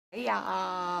Hey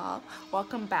y'all,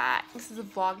 welcome back. This is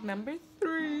vlog number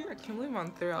 3. I can't believe I'm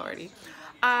on 3 already.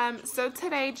 So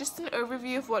today, just an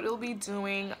overview of what we'll be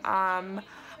doing. My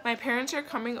parents are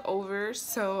coming over,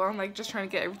 so I'm like just trying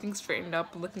to get everything straightened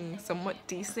up, looking somewhat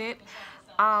decent.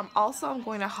 Also, I'm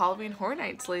going to Halloween Horror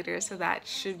Nights later, so that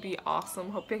should be awesome.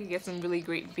 Hope I can get some really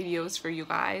great videos for you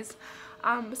guys.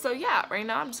 So yeah, right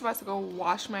now I'm just about to go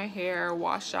wash my hair,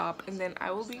 wash up, and then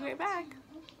I will be right back.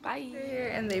 Bye.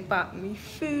 And they bought me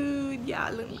food.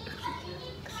 Yeah, look at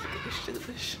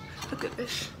this. Look at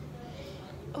this.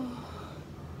 Oh,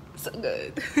 so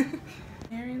good.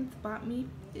 Parents bought me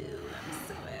food. I'm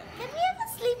so happy. Can we have a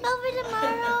sleepover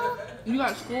tomorrow? You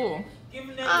got school.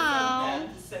 Oh.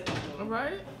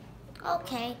 Alright?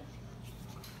 Okay.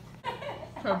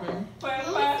 Probably.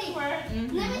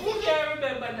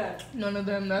 None of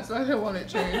them. That's why I want it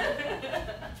changed.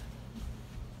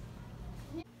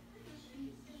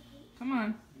 Come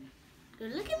on.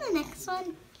 Look at the next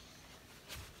one.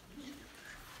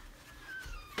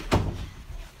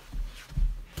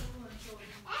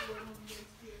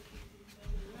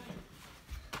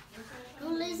 Who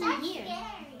lives in here?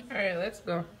 Alright, let's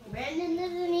go. Brandon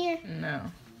lives in here?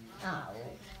 No. Oh.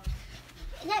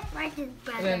 That's Brandon's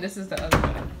brother. And then this is the other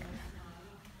one.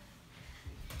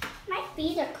 My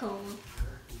feet are cold.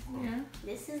 Yeah.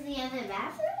 This is the other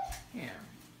bathroom? Yeah.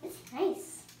 It's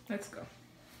nice. Let's go.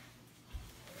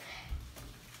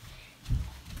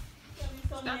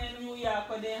 Some in New York,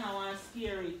 but they have a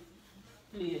scary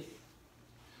place.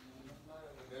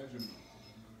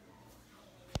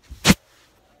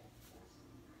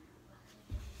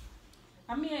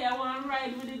 I mean, I want to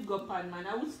ride with it, go pan, man.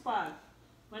 I was park.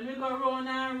 When we go round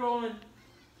and round.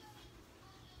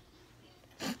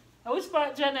 I was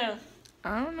park, Janelle.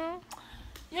 I don't know.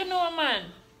 You know,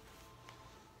 man.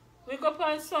 We go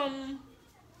on some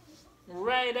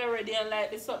ride already, and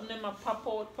like there's something that might pop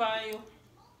out for you.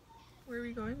 Where are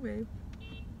we going, babe?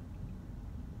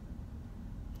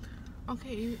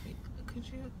 Okay, could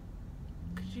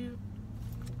you,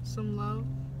 some love?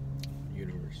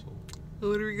 Universal.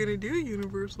 What are we gonna do,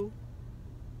 Universal?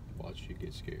 Watch you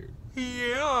get scared.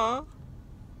 Yeah.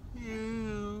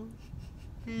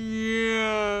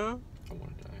 Yeah. I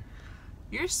want to die.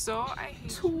 You're so, I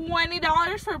hate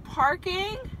 $20 for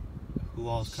parking? Who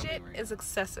all's coming Shit right is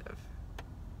excessive.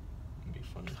 It'd be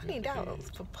fun if we had $20 kids.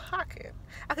 for parking.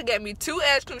 I could get me 2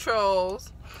 edge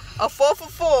controls, a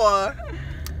 4for4,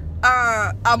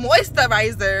 a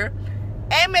moisturizer,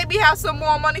 and maybe have some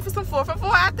more money for some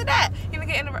 4for4 after that. You gonna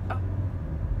get in the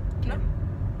no?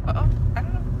 I don't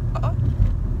know. I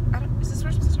don't. Is this where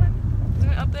it's supposed to turn?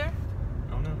 Isn't it up there?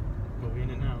 I don't know, but we're in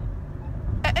it now.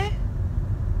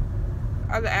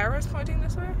 Are the arrows pointing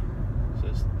this way? It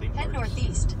says think Head words.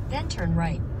 northeast, then turn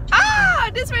right.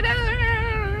 This way.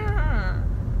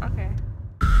 Okay.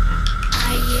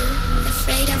 Are you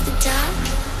afraid of the dark?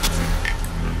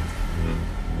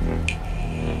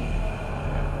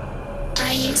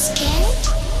 Are you scared?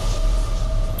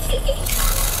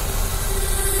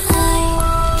 I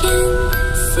can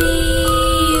see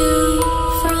you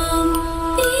from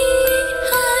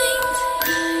behind.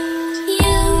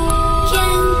 You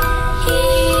can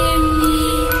hear me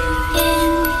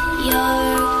in your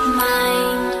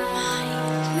mind.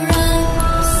 Run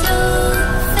so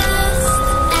fast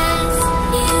as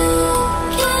you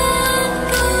can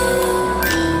go.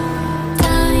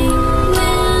 Time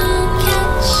will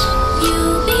catch you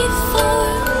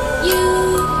before you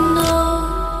know.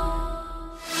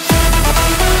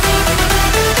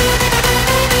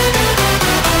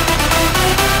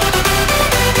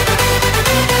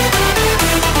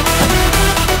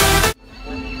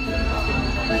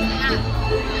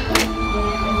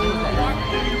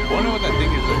 I wonder what that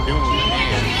thing is they're doing with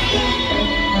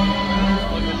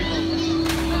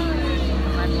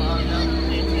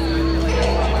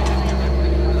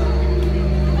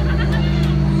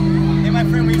Hey, my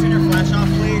friend, will you turn your flash off,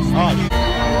 please? Oh.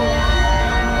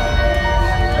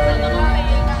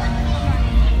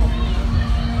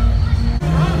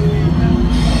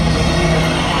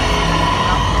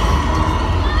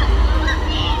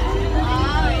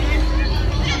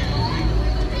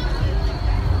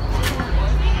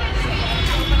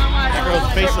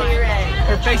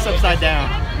 Her face upside down.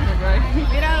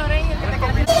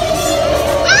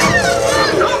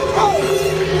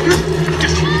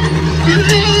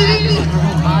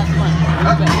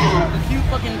 The cute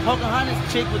fucking Pocahontas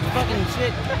chick with the fucking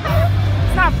shit.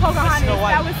 It's not Pocahontas. Snow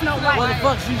White. That was Snow White. What the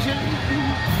fuck, she should.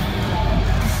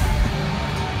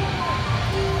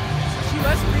 She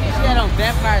was pretty. She had on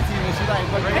vampire team and she like,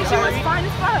 And she was fine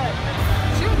as fuck.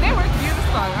 They were cute as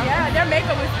fuck. Yeah, their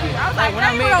makeup was cute. I was like, when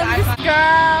I girl, you made don't the this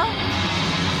girl.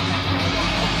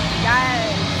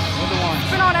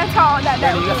 tall. That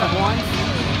Yeah, you got some ones?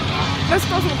 let's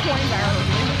throw some coins down.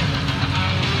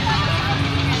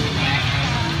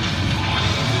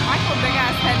 Michael big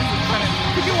ass head is in front of me.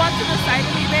 Could you walk to the side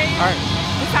of me, babe? Alright,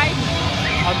 Beside me.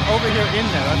 I'm over here in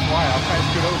there, that's why. I'll try to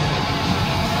scoot over there.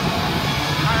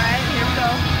 Alright, here we go.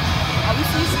 Oh, we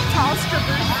see some tall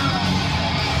strippers.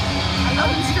 I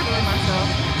love these strippers myself.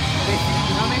 They,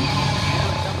 you know what I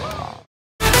mean?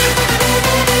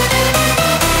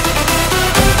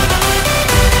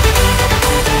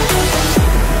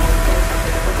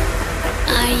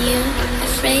 Are you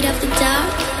afraid of the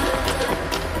dark?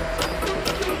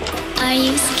 Are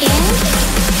you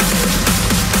scared?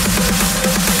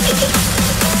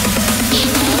 You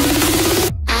know,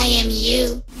 I am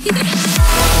you.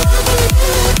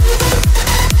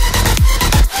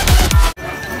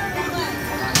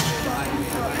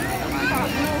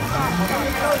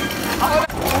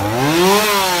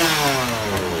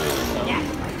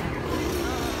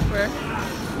 Where?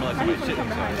 Smell like somebody shit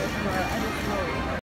inside.